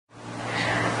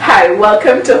Hi,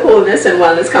 welcome to Wholeness and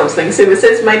Wellness Counseling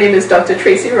Services. My name is Dr.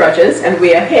 Tracy Rogers, and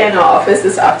we are here in our office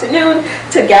this afternoon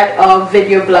to get our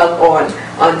video blog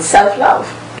on self-love.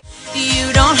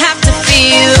 You don't have to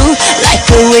feel like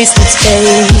a wasted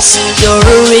space. You're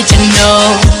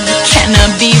original,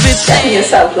 cannot be replaced. Getting your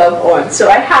self-love on. So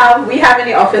we have in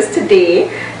the office today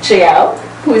JL,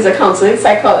 who is a counseling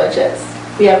psychologist.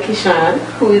 We have Kishan,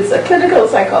 who is a clinical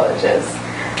psychologist.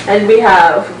 And we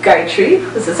have Gayatri,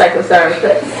 who's a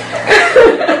psychotherapist.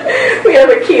 We have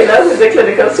Akila, who's a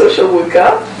clinical social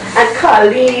worker. And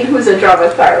Carleen, who's a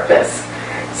drama therapist.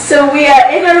 So we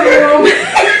are in a room,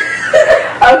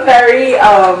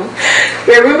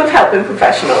 we're a room of helping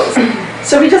professionals.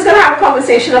 So we're just going to have a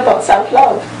conversation about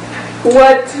self-love.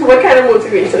 What kind of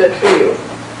motivated it for you?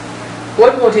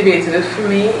 What motivated it for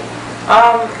me?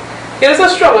 It is a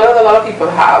struggle that a lot of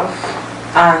people have.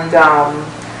 And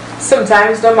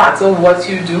sometimes no matter what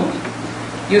you do,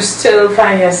 you still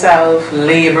find yourself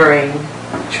laboring,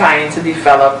 trying to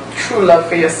develop true love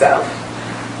for yourself.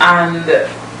 And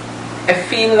I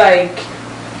feel like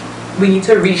we need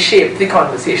to reshape the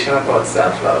conversation about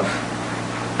self-love.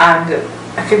 And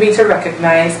I think we need to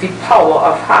recognize the power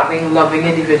of having loving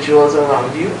individuals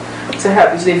around you to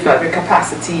help you to develop your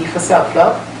capacity for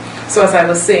self-love. So as I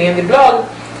was saying in the blog,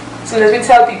 sometimes we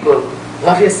tell people,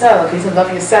 love yourself, you need to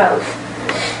love yourself.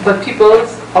 But people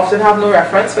often have no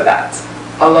reference for that.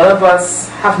 A lot of us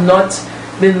have not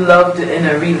been loved in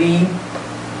a really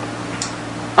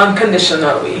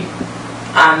unconditional way.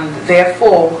 And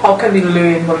therefore, how can we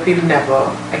learn what we've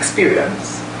never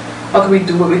experienced? How can we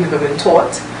do what we've never been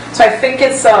taught? So I think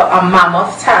it's a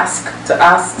mammoth task to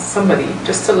ask somebody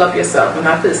just to love yourself, and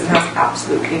that person has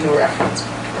absolutely no reference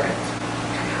for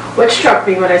it. What struck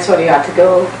me when I saw the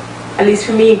article, at least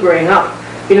for me growing up,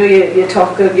 you know, you're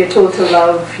told to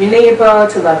love your neighbor,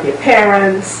 to love your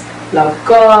parents, love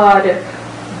God,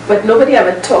 but nobody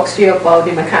ever talks to you about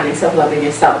the mechanics of loving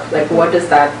yourself. Like, what does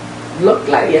that look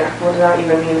like? Yeah, what does that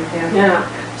even mean? Yeah.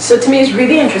 So to me, it's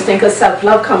really interesting because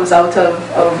self-love comes out of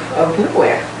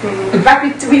nowhere. Mm-hmm. In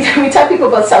fact, we tell people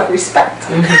about self-respect.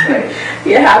 Mm-hmm. Right?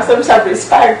 You have some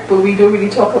self-respect, but we don't really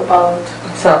talk about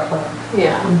self-love.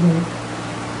 Yeah. Mm-hmm.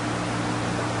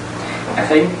 I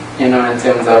think, in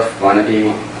terms of one of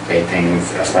the big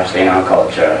things, especially in our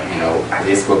culture, as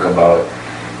you spoke about,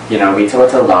 we taught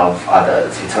to love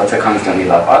others, we taught to constantly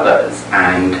love others,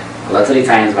 and a lot of the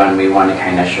times when we want to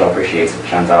kind of show appreciation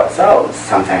to ourselves,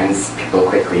 sometimes people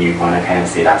quickly want to kind of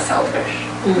say that's selfish.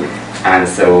 Mm. And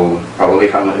so, probably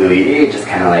from an early age, it's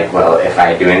kind of like, well, if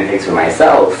I do anything for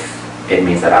myself, it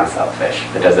means that I'm selfish.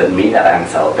 But does it mean that I'm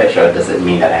selfish, or does it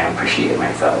mean that I appreciate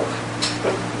myself?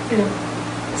 Yeah.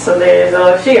 So there's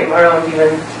a shame around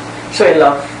even showing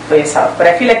love for yourself. But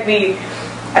I feel like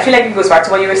it goes back to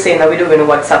what you were saying, that we don't even know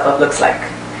what self-love looks like.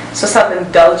 So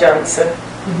self-indulgence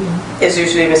is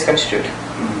usually misconstrued.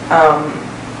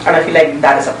 And I feel like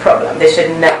that is a problem. There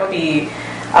should never be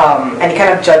any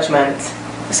kind of judgment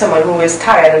for someone who is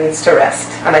tired and needs to rest.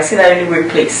 And I see that in the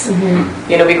workplace.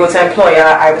 Mm-hmm. We go to an employer,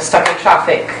 I was stuck in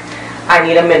traffic, I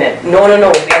need a minute. No, we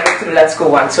have to do let's go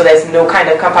one. So there's no kind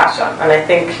of compassion. And I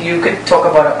think you could talk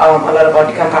about a lot about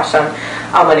the compassion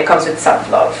when it comes with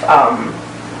self-love.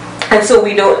 And so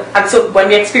when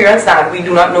we experience that, we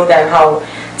do not know then how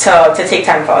to take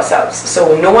time for ourselves.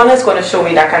 So no one is going to show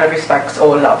me that kind of respect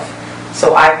or love.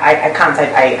 So I can't,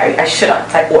 I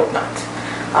shouldn't, I ought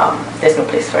not. There's no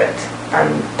place for it.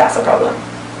 And that's a problem.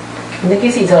 I think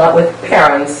you see it a lot with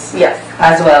parents, yes,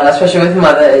 as well, especially with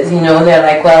mothers. They're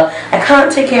like, well, I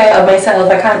can't take care of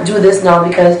myself, I can't do this now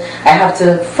because I have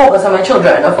to focus on my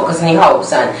children or focus in the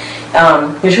house.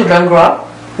 And your children grow up,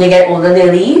 they get older, they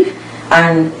leave,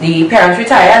 and the parents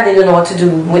retire, they don't know what to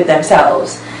do with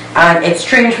themselves. And it's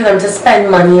strange for them to spend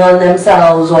money on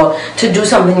themselves or to do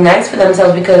something nice for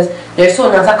themselves because they're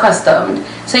so not accustomed.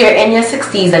 So you're in your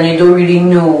 60s and you don't really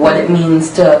know what it means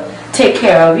to take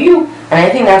care of you. And I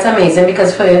think that's amazing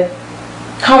because for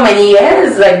how many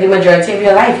years, like the majority of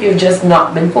your life, you've just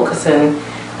not been focusing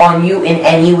on you in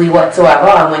any way whatsoever.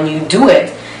 And when you do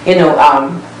it,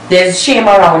 there's shame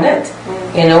around it.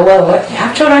 Well, what, you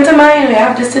have children to mind, you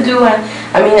have this to do. And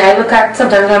I mean, I look at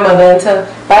sometimes my mother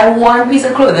to buy one piece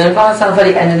of clothing for herself at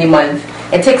the end of the month.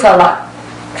 It takes a lot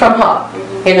from her.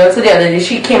 So the other day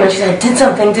she came and she said, I did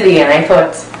something today. And I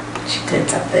thought, she did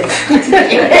something.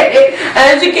 And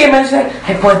then she came and she said,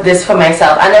 I bought this for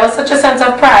myself. And there was such a sense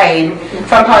of pride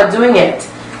from her doing it.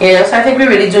 So I think we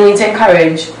really do need to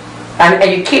encourage and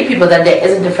educate people that there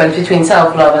is a difference between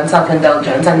self-love and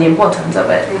self-indulgence and the importance of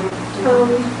it.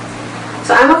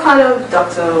 So I'm a fan of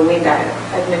Dr. Wayne Dyer.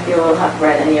 I don't know if you all have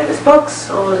read any of his books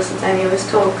or listened to any of his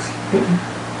talks.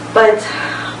 But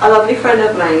a lovely friend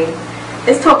of mine,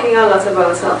 is talking a lot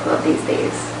about self-love these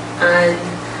days. And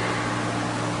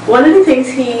one of the things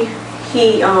he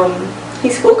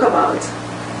spoke about,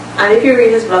 and if you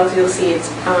read his blogs, you'll see it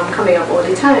coming up all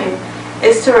the time,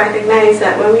 is to recognize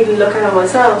that when we look at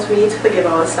ourselves, we need to forgive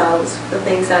ourselves for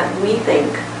things that we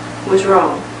think was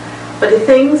wrong. But the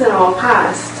things in our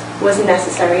past was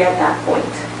necessary at that point.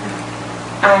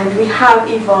 And we have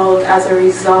evolved as a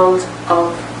result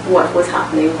of what was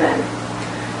happening then.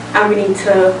 And we need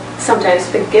to sometimes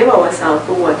forgive ourselves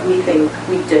for what we think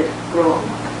we did wrong.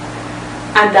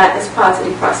 And that is part of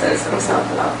the process of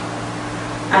self-love.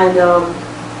 And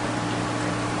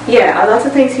yeah, a lot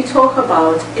of things you talk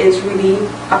about is really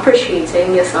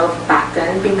appreciating yourself back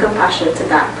then, being compassionate to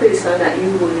that person that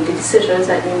you were, the decisions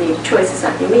that you made, the choices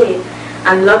that you made,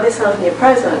 and love yourself in your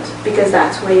present, because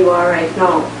that's where you are right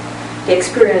now. The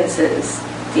experiences,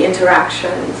 the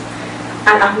interactions,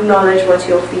 and acknowledge what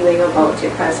you're feeling about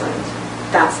your present.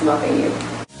 That's loving you.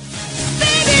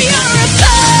 Baby, you're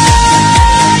a